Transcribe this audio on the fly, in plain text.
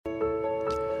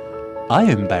I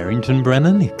am Barrington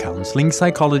Brennan, counseling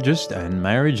psychologist and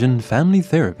marriage and family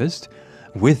therapist,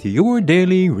 with your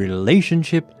daily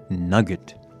relationship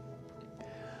nugget.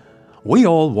 We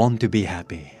all want to be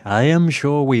happy. I am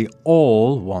sure we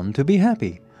all want to be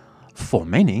happy. For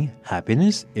many,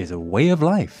 happiness is a way of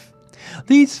life.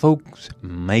 These folks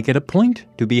make it a point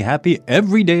to be happy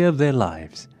every day of their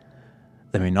lives.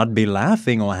 They may not be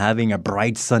laughing or having a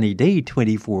bright sunny day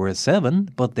 24/7,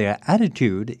 but their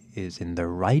attitude is in the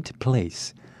right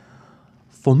place.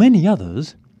 For many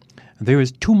others, there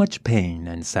is too much pain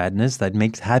and sadness that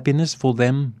makes happiness for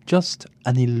them just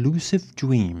an elusive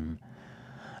dream.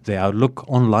 Their outlook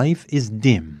on life is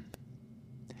dim.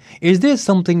 Is there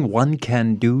something one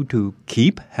can do to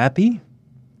keep happy?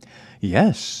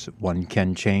 Yes, one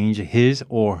can change his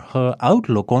or her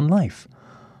outlook on life.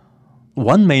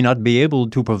 One may not be able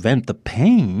to prevent the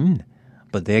pain,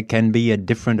 but there can be a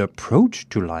different approach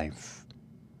to life.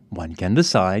 One can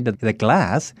decide that the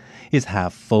glass is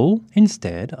half full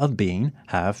instead of being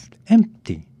half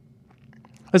empty.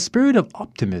 A spirit of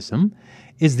optimism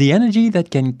is the energy that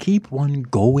can keep one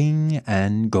going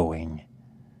and going.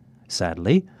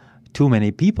 Sadly, too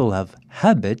many people have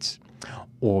habits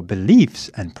or beliefs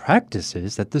and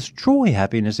practices that destroy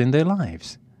happiness in their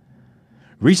lives.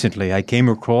 Recently, I came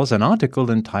across an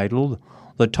article entitled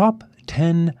The Top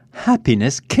 10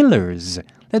 Happiness Killers.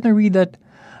 Let me read that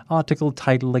article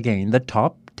title again, The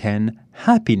Top 10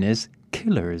 Happiness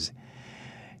Killers.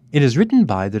 It is written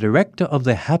by the director of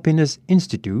the Happiness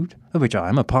Institute, of which I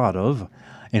am a part of,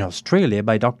 in Australia,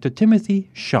 by Dr. Timothy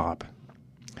Sharp.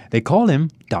 They call him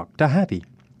Dr. Happy.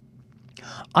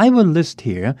 I will list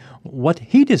here what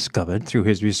he discovered through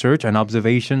his research and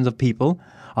observations of people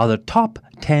are the top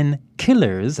 10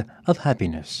 killers of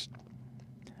happiness.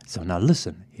 So now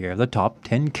listen, here are the top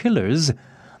 10 killers.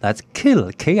 That's kill,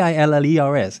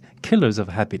 K-I-L-L-E-R-S, killers of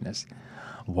happiness.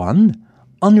 1.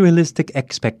 Unrealistic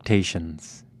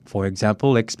expectations. For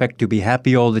example, expect to be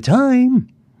happy all the time.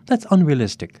 That's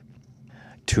unrealistic.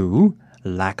 2.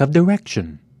 Lack of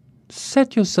direction.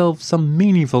 Set yourself some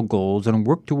meaningful goals and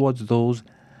work towards those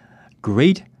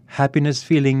great happiness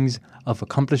feelings of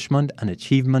accomplishment and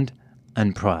achievement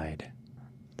and pride.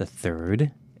 The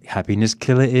third happiness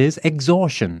killer is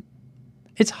exhaustion.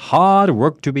 It's hard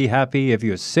work to be happy if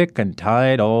you're sick and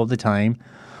tired all the time.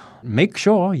 Make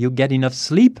sure you get enough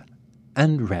sleep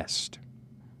and rest.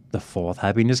 The fourth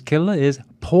happiness killer is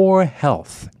poor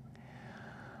health.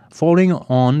 Following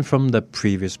on from the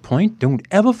previous point, don't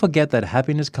ever forget that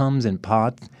happiness comes in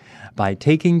part by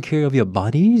taking care of your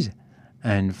bodies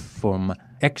and from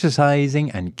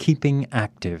exercising and keeping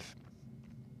active.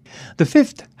 The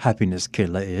fifth happiness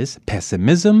killer is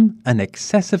pessimism and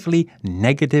excessively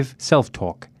negative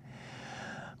self-talk.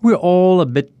 We're all a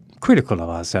bit critical of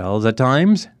ourselves at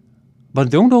times, but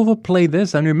don't overplay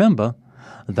this and remember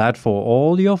that for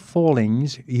all your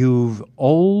fallings, you've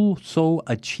also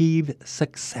achieved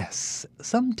success.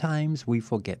 Sometimes we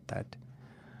forget that.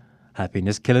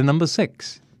 Happiness killer number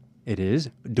 6. It is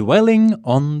dwelling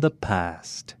on the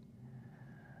past.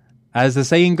 As the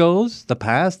saying goes, the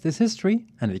past is history,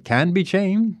 and it can be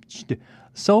changed.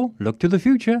 So look to the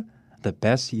future, the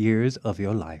best years of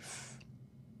your life.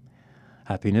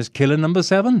 Happiness killer number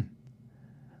 7.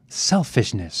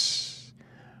 Selfishness.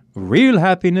 Real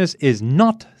happiness is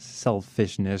not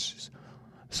selfishness.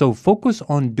 So focus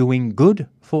on doing good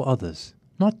for others,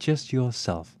 not just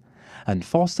yourself, and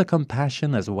foster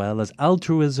compassion as well as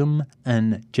altruism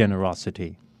and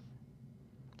generosity.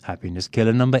 Happiness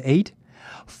killer number 8.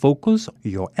 Focus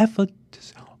your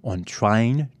efforts on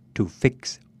trying to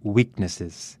fix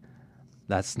weaknesses.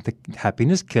 That's the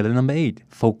happiness killer number 8.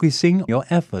 Focusing your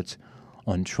efforts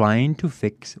on trying to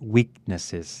fix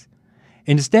weaknesses.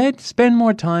 Instead, spend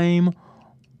more time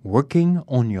working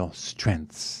on your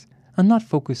strengths and not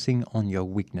focusing on your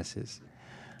weaknesses.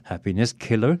 Happiness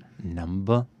killer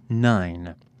number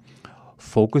 9.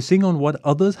 Focusing on what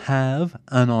others have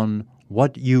and on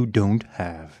what you don't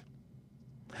have.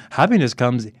 Happiness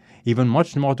comes even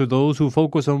much more to those who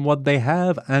focus on what they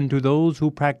have and to those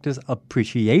who practice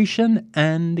appreciation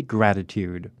and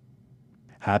gratitude.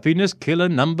 Happiness killer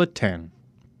number 10.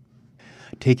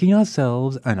 Taking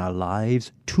ourselves and our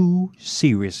lives too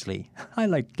seriously. I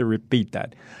like to repeat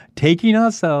that. Taking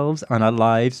ourselves and our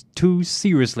lives too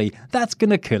seriously. That's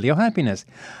going to kill your happiness.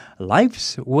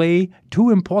 Life's way too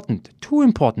important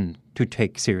to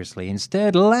take seriously.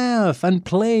 Instead, laugh and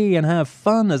play and have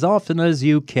fun as often as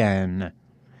you can.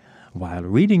 While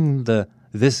reading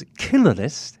this killer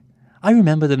list, I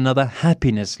remembered another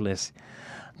happiness list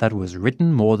that was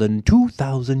written more than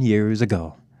 2,000 years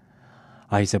ago.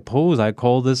 I suppose I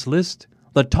call this list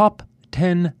the top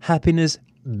 10 happiness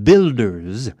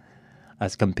builders.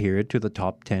 as compared to the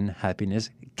top 10 happiness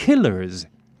killers.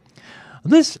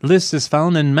 This list is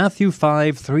found in Matthew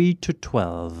 5, 3 to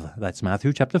 12. That's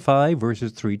Matthew chapter 5,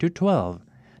 verses 3 to 12.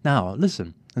 Now,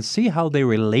 listen and see how they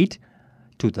relate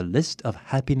to the list of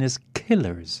happiness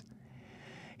killers.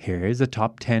 Here's the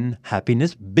top 10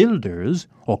 happiness builders,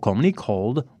 or commonly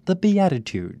called the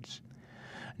Beatitudes.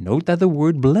 Note that the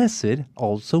word blessed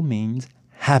also means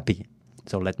happy.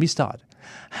 So let me start.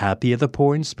 Happy are the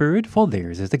poor in spirit, for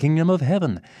theirs is the kingdom of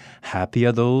heaven. Happy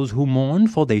are those who mourn,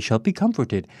 for they shall be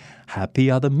comforted.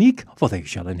 Happy are the meek, for they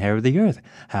shall inherit the earth.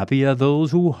 Happy are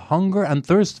those who hunger and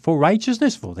thirst for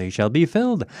righteousness, for they shall be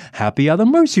filled. Happy are the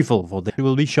merciful, for they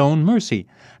will be shown mercy.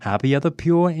 Happy are the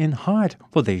pure in heart,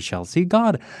 for they shall see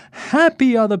God.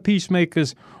 Happy are the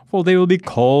peacemakers, for they will be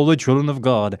called the children of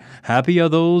God. Happy are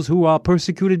those who are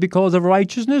persecuted because of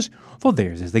righteousness, for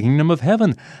theirs is the kingdom of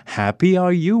heaven. Happy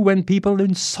are you when people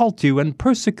insult you and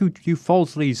persecute you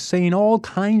falsely, saying all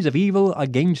kinds of evil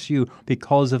against you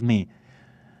because of me.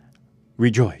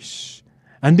 Rejoice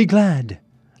and be glad,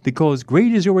 because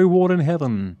great is your reward in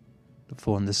heaven.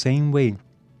 For in the same way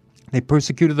they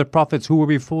persecuted the prophets who were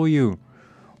before you.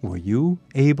 Were you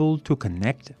able to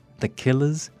connect the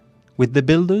killers with the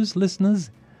builders,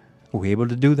 listeners? Were you able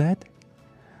to do that?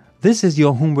 This is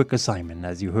your homework assignment,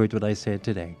 as you heard what I said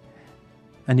today.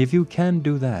 And if you can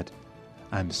do that,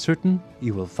 I'm certain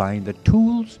you will find the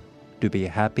tools to be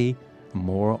happy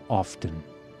more often.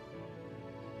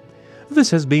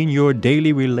 This has been your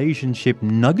daily relationship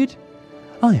nugget.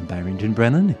 I'm Barrington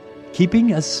Brennan,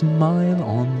 keeping a smile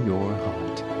on your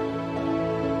heart.